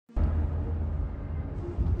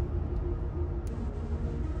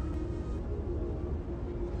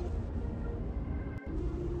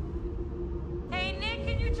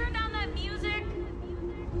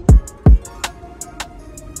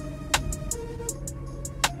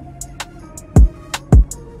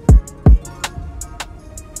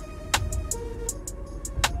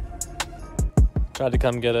Tried to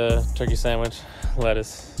come get a turkey sandwich,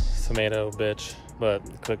 lettuce, tomato, bitch, but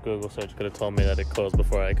a quick Google search could have told me that it closed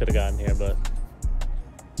before I could have gotten here, but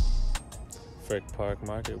Frick Park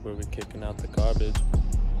Market, where we kicking out the garbage.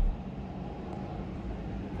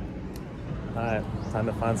 Alright, time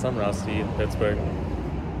to find something else to eat in Pittsburgh.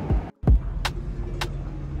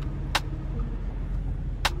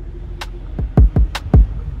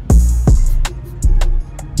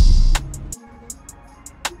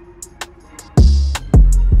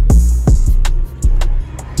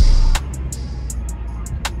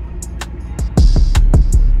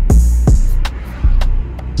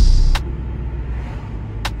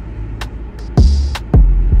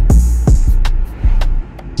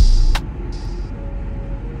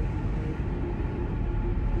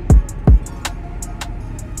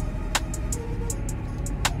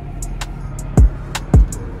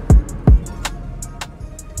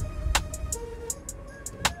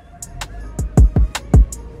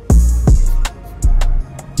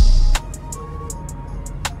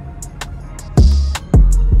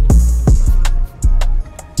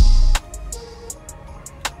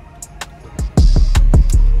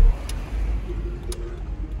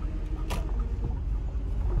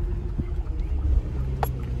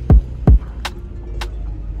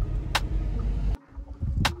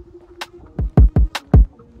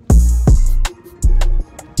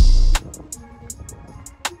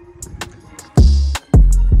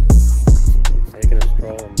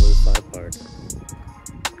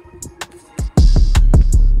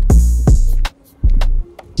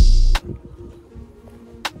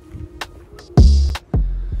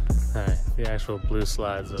 The actual blue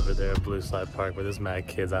slides over there at Blue Slide Park, but there's mad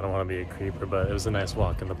kids. I don't want to be a creeper, but it was a nice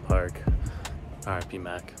walk in the park. R.I.P.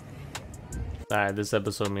 Mac. Alright, this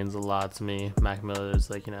episode means a lot to me. Mac Miller is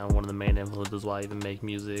like, you know, one of the main influences why I even make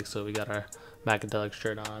music. So we got our Macadelic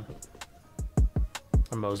shirt on,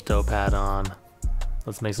 our most dope hat on.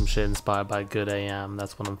 Let's make some shit inspired by Good AM.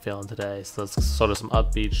 That's what I'm feeling today. So let's sort of some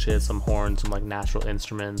upbeat shit, some horns, some like natural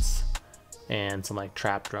instruments, and some like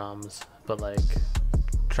trap drums, but like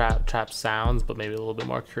trap sounds, but maybe a little bit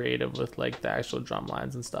more creative with like the actual drum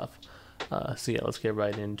lines and stuff. So yeah, let's get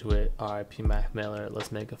right into it. R.I.P. Mac Miller.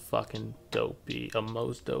 Let's make a fucking dope beat, a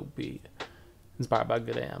most dope beat, inspired by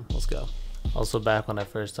Good AM. Let's go. Also, back when I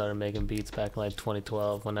first started making beats back in like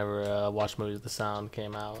 2012, whenever Watch Movies with the Sound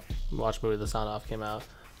came out, Watch Movie with the Sound Off came out,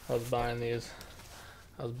 I was buying these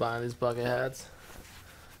bucket hats.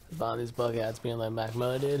 Buying these bucket hats, being like Mac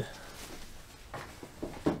Miller did.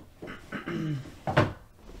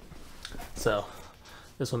 So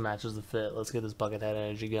this one matches the fit. Let's get this bucket hat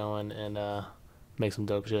energy going and make some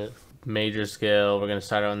dope shit. Major scale, we're gonna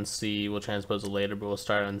start on C. We'll transpose it later, but we'll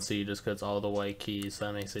start on C just because it's all the white keys, so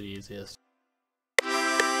that makes it easiest.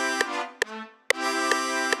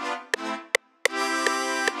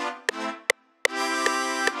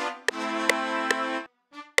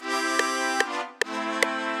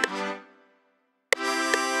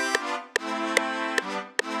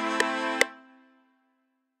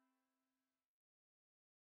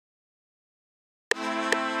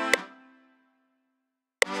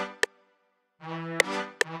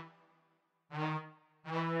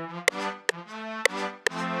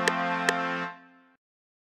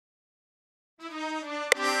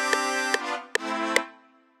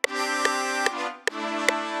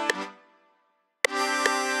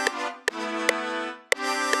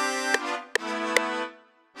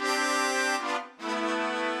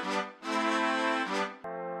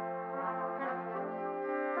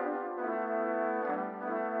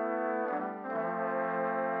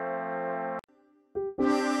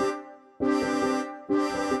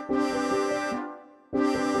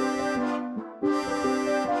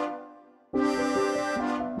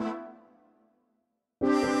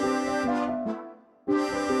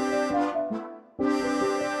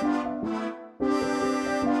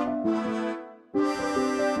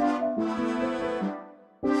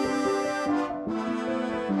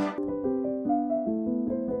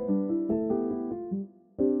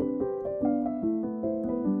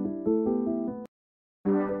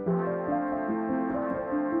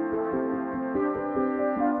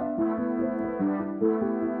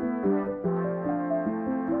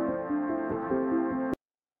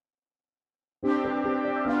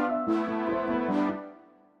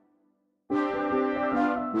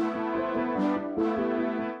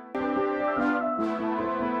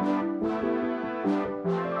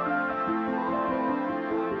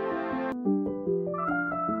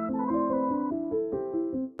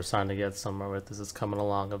 We're starting to get somewhere with this. It's coming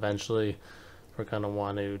along. Eventually we're going to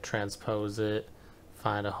want to transpose it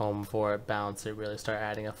find a home for it, bounce it, really start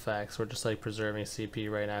adding effects. We're just like preserving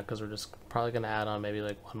CPU right now because we're just probably gonna add on maybe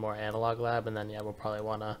like one more analog lab, and then yeah, we'll probably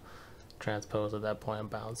want to transpose at that point and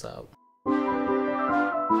bounce out.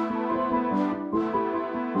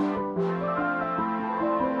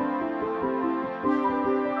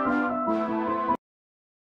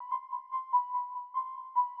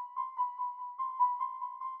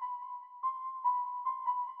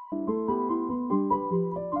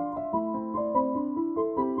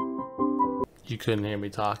 You couldn't hear me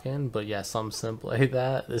talking, but yeah, something simple like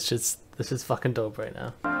that. This is fucking dope right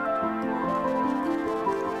now.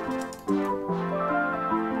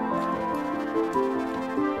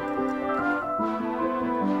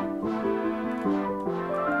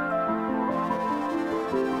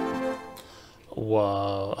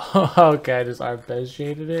 Whoa. Okay, I just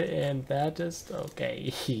arpeggiated it and that just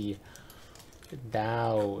okay.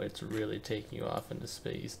 Now it's really taking you off into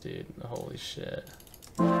space, dude. Holy shit.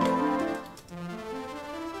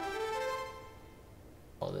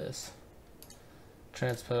 All this.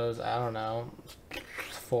 Transpose, I don't know.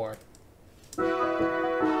 4.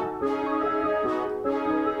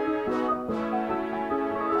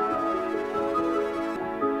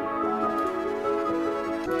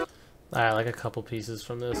 I like a couple pieces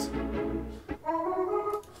from this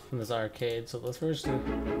arcade, so let's first do.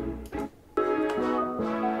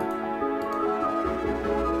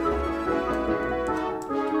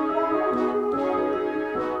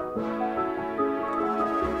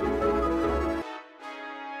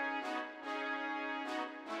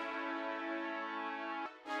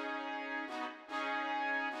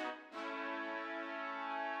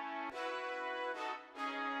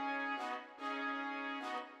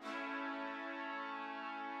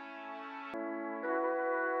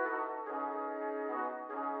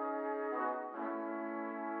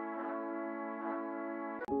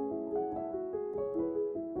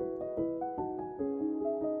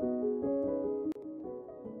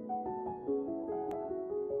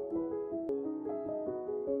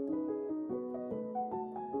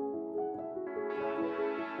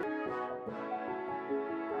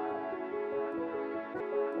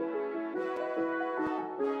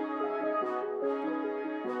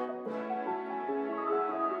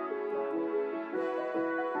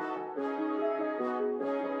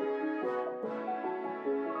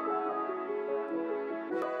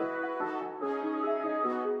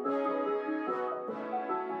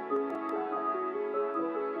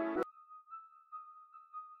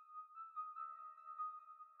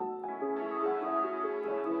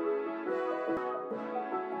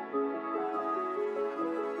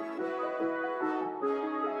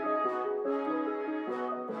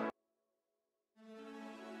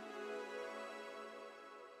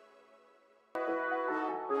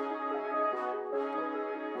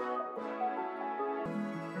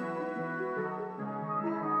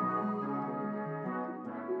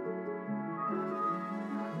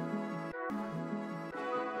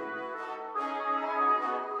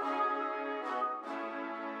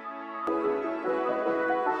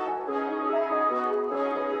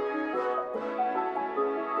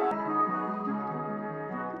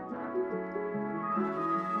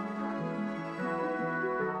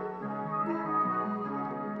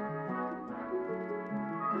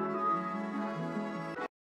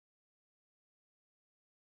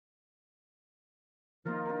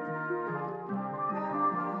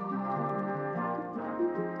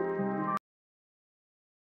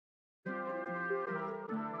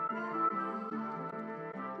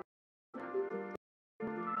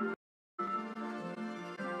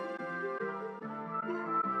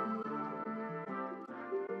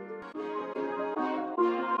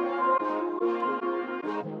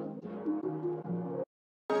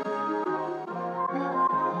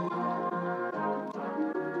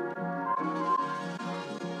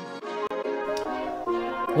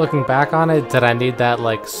 Looking back on it, did I need that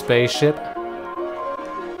like spaceship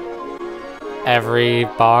every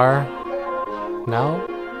bar?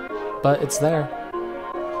 No, but it's there.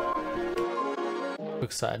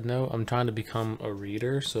 Quick side note, I'm trying to become a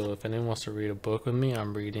reader, so if anyone wants to read a book with me,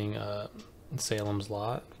 I'm reading Salem's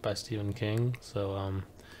Lot by Stephen King. So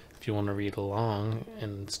if you want to read along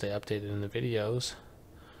and stay updated in the videos,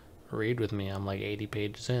 read with me. I'm like 80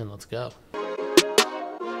 pages in. Let's go.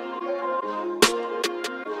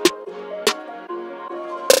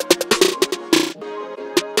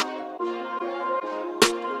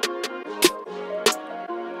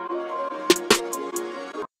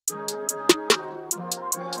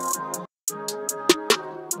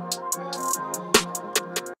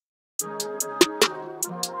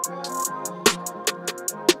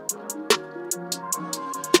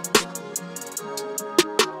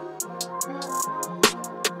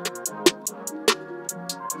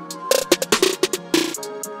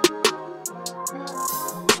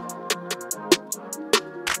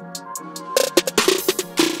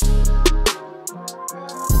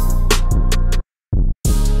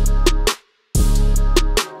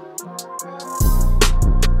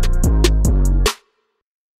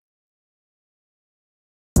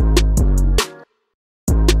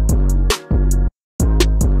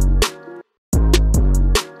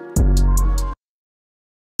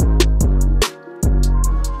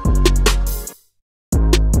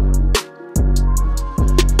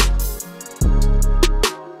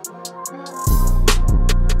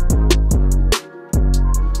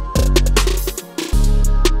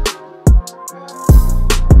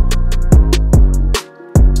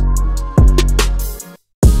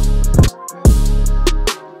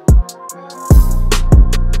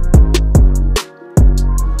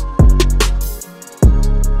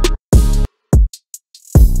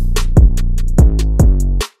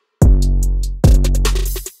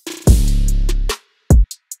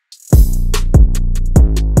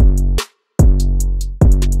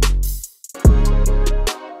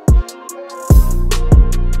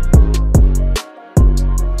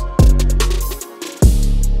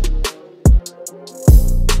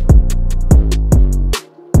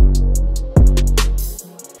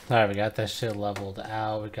 we got that shit leveled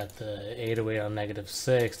out. We got the 808 on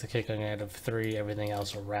 -6, the kick on -3, everything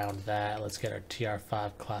else around that. Let's get our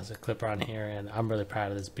TR5 classic clipper on here, and I'm really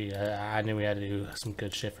proud of this beat. I knew we had to do some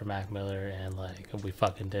good shit for Mac Miller, and like we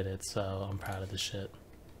fucking did it, so I'm proud of this shit.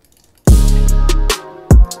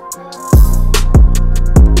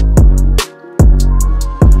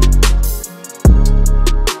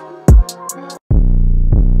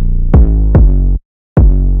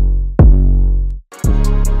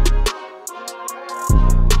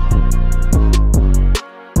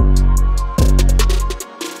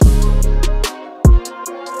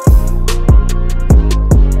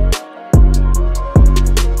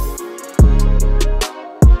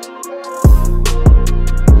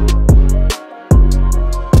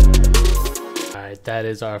 That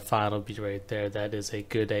is our final beat right there. That is a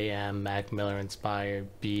Good AM Mac Miller inspired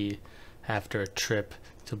beat after a trip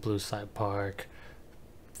to Blue Slide Park,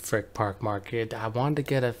 Frick Park Market. I wanted to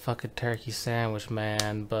get a fucking turkey sandwich,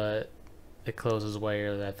 man, but it closes way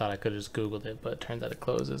early. I thought I could have just Googled it, but it turns out it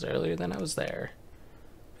closes earlier than I was there.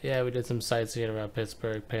 But yeah, we did some sightseeing around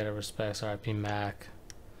Pittsburgh, paid our respects, RIP Mac.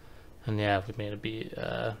 And yeah, we made a beat.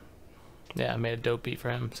 Yeah, I made a dope beat for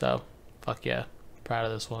him, so fuck yeah. Proud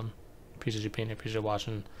of this one. Appreciate you being here, appreciate you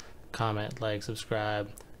watching. Comment, like,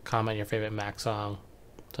 subscribe, comment your favorite Mac song.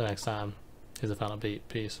 Till next time, here's the final beat.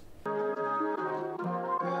 Peace.